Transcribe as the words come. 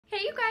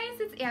you guys,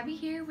 it's Abby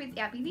here with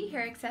Abby the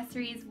Hair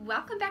Accessories.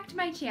 Welcome back to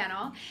my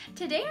channel.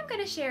 Today I'm going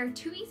to share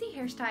 2 easy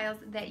hairstyles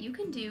that you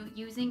can do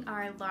using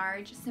our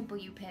large Simple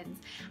Upins.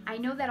 I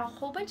know that a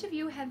whole bunch of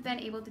you have been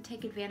able to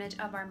take advantage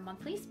of our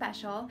monthly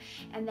special,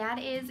 and that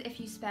is if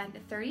you spend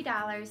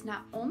 $30,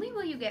 not only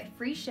will you get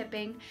free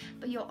shipping,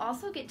 but you'll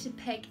also get to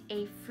pick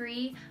a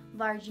free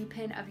large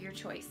Upin of your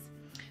choice.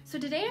 So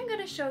today I'm going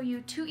to show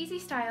you 2 easy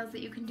styles that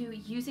you can do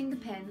using the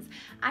pins.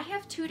 I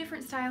have 2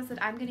 different styles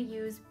that I'm going to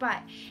use, but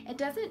it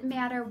doesn't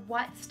matter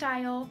what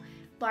style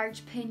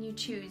large pin you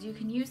choose. You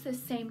can use the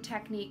same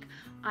technique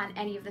on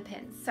any of the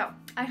pins. So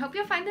I hope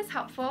you'll find this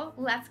helpful.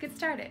 Let's get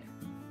started.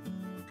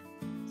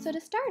 So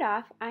to start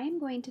off, I am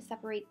going to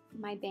separate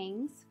my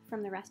bangs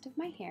from the rest of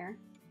my hair.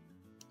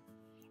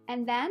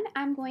 And then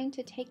I'm going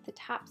to take the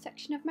top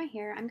section of my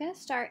hair. I'm going to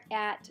start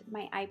at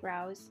my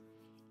eyebrows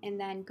and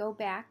then go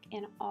back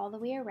and all the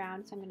way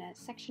around. So I'm going to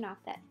section off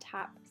that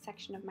top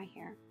section of my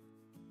hair.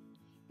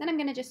 Then I'm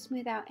going to just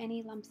smooth out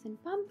any lumps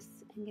and bumps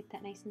and get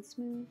that nice and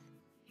smooth.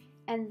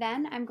 And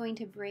then I'm going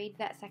to braid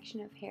that section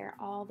of hair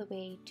all the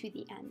way to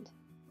the end.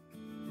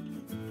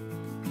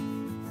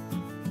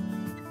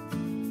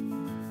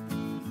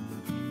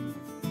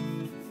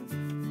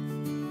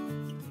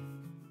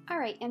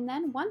 Alright, and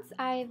then once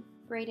I've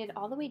braided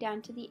all the way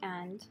down to the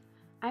end,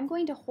 I'm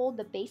going to hold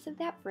the base of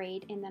that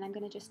braid and then I'm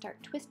going to just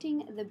start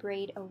twisting the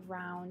braid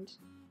around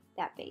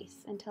that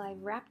base until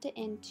I've wrapped it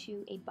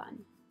into a bun.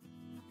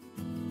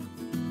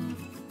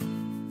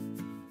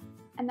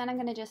 And then I'm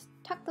going to just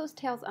tuck those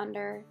tails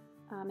under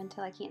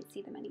until I can't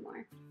see them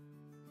anymore.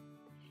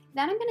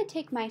 Then I'm going to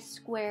take my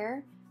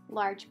square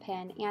large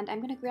pin and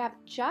I'm going to grab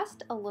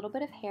just a little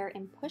bit of hair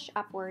and push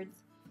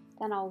upwards.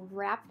 Then I'll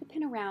wrap the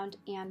pin around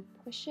and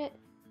push it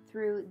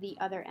through the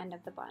other end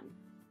of the bun.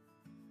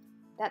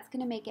 That's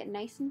going to make it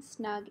nice and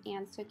snug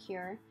and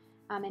secure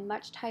and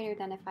much tighter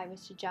than if I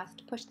was to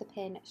just push the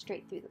pin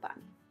straight through the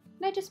bun.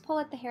 And I just pull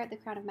at the hair at the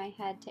crown of my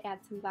head to add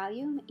some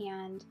volume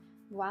and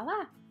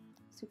voila,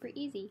 super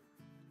easy.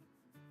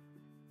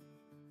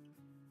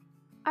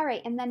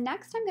 Alright, and then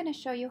next I'm going to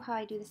show you how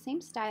I do the same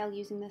style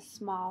using the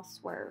Small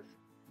Swerve.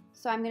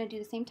 So I'm going to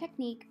do the same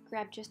technique,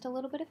 grab just a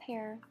little bit of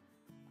hair,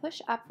 push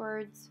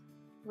upwards,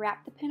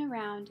 wrap the pin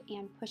around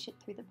and push it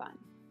through the bun.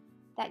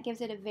 That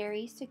gives it a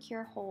very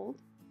secure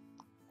hold.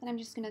 Then I'm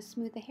just going to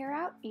smooth the hair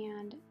out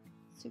and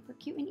super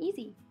cute and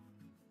easy.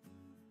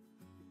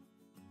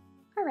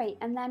 Alright,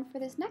 and then for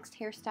this next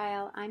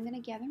hairstyle, I'm going to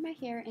gather my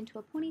hair into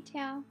a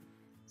ponytail,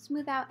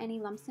 smooth out any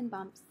lumps and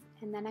bumps,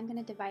 and then I'm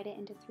going to divide it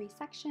into 3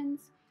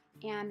 sections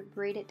and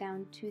braid it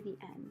down to the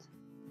end.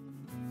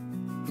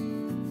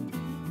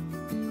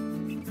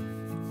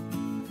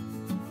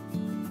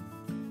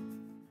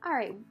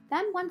 Alright,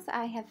 then once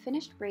I have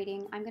finished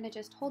braiding, I'm going to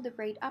just hold the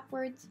braid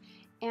upwards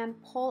and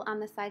pull on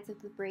the sides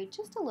of the braid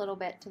just a little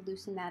bit to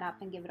loosen that up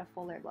and give it a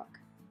fuller look.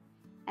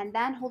 And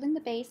then holding the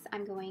base,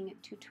 I'm going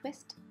to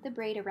twist the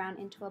braid around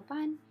into a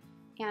bun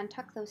and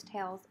tuck those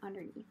tails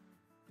underneath.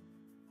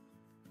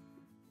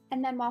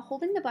 And then while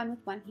holding the bun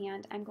with one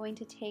hand, I'm going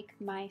to take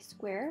my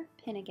square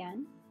pin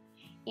again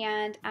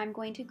and I'm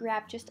going to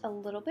grab just a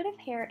little bit of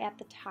hair at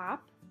the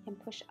top and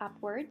push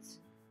upwards.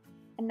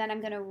 And then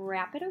I'm going to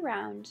wrap it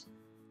around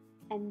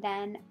and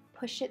then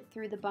push it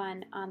through the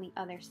bun on the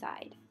other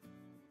side.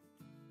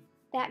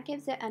 That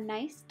gives it a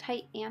nice,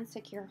 tight, and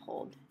secure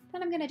hold.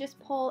 Then I'm going to just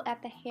pull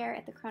at the hair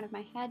at the crown of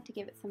my head to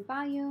give it some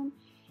volume,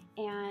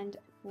 and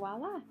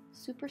voila,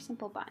 super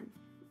simple bun.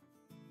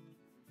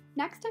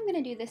 Next I'm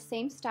going to do the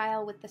same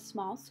style with the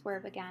Small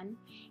Swerve again,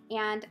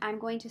 and I'm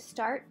going to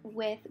start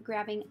with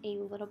grabbing a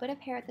little bit of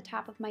hair at the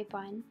top of my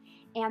bun,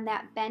 and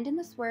that bend in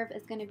the swerve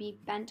is going to be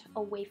bent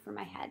away from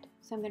my head.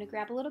 So I'm going to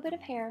grab a little bit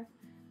of hair,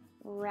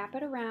 wrap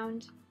it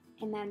around,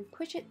 and then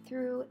push it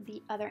through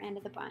the other end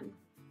of the bun.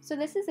 So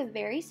this is a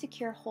very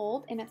secure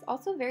hold, and it's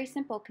also very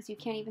simple because you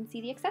can't even see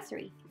the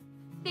accessory.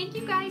 Thank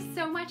you guys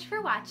so much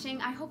for watching.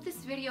 I hope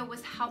this video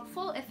was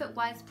helpful. If it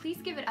was, please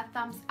give it a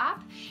thumbs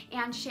up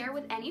and share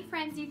with any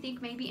friends you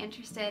think may be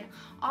interested.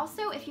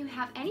 Also, if you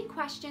have any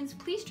questions,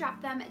 please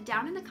drop them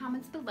down in the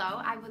comments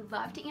below. I would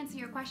love to answer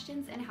your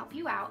questions and help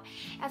you out.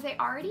 As I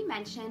already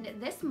mentioned,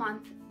 this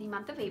month, the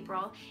month of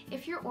April,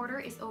 if your order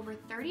is over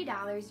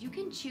 $30, you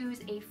can choose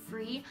a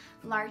free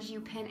large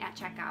Upin at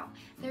checkout.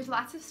 There's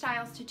lots of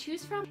styles to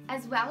choose from,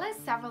 as well as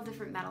several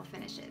different metal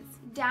finishes.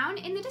 Down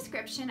in the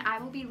description, I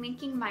will be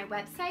linking my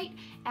website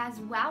as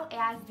well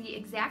as the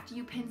exact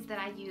Upins that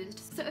I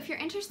used. So if you're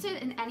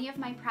interested in any of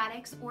my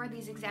products or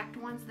these exact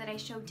ones that I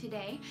showed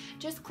today,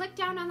 just click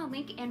down on the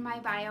link in my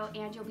bio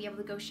and you'll be able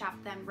to go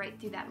shop them right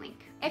through that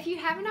link. If you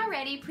haven't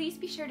already, please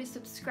be sure to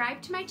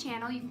subscribe to my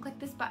channel. You can click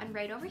this button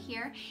right over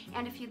here,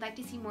 and if you'd like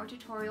to see more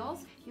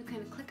tutorials, you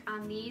can click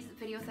on these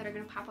videos that are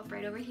going to pop up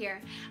right over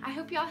here. I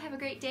hope you all have a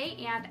great day,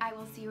 and I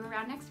will see you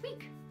around next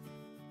week.